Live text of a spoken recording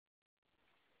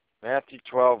Matthew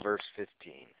 12, verse 15.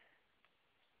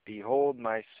 Behold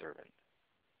my servant.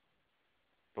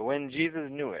 But when Jesus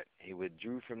knew it, he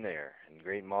withdrew from there, and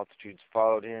great multitudes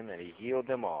followed him, and he healed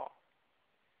them all.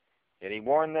 Yet he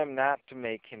warned them not to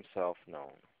make himself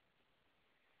known,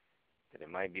 that it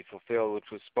might be fulfilled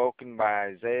which was spoken by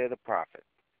Isaiah the prophet,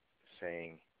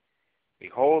 saying,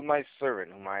 Behold my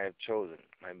servant whom I have chosen,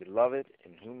 my beloved,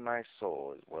 in whom my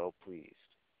soul is well pleased.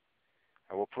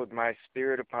 I will put my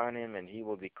spirit upon him, and he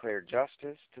will declare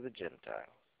justice to the Gentiles.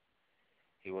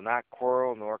 He will not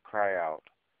quarrel nor cry out,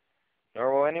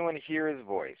 nor will anyone hear his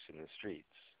voice in the streets.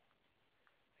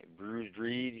 A bruised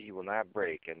reed he will not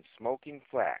break, and smoking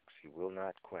flax he will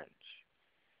not quench,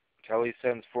 until he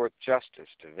sends forth justice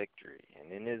to victory,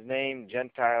 and in his name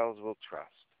Gentiles will trust.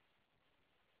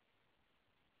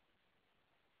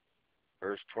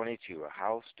 Verse 22, a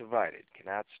house divided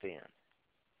cannot stand.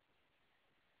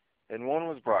 Then one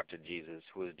was brought to Jesus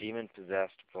who was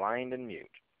demon-possessed, blind and mute,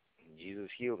 and Jesus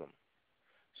healed him,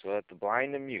 so that the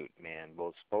blind and mute man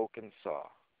both spoke and saw.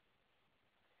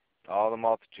 All the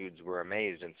multitudes were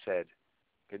amazed and said,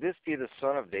 Could this be the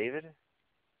son of David?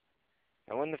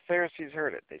 And when the Pharisees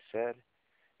heard it, they said,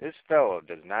 This fellow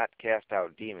does not cast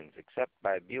out demons except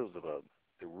by Beelzebub,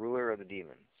 the ruler of the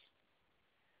demons.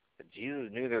 But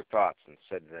Jesus knew their thoughts and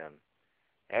said to them,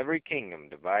 Every kingdom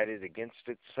divided against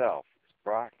itself is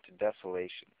brought to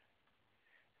desolation,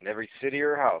 and every city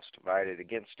or house divided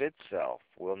against itself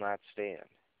will not stand.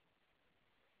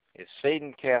 If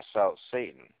Satan casts out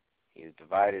Satan, he is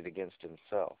divided against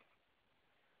himself.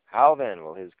 How then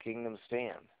will his kingdom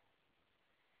stand?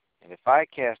 And if I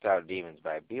cast out demons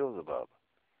by Beelzebub,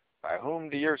 by whom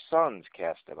do your sons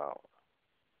cast them out?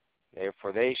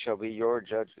 Therefore they shall be your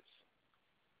judges.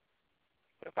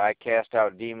 But if I cast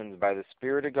out demons by the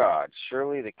Spirit of God,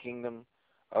 surely the kingdom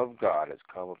of God has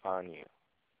come upon you.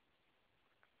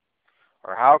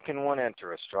 Or how can one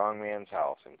enter a strong man's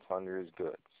house and plunder his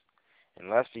goods,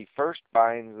 unless he first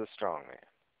binds the strong man,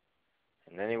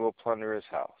 and then he will plunder his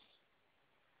house?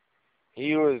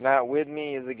 He who is not with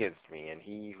me is against me, and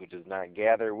he who does not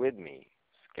gather with me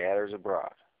scatters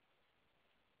abroad.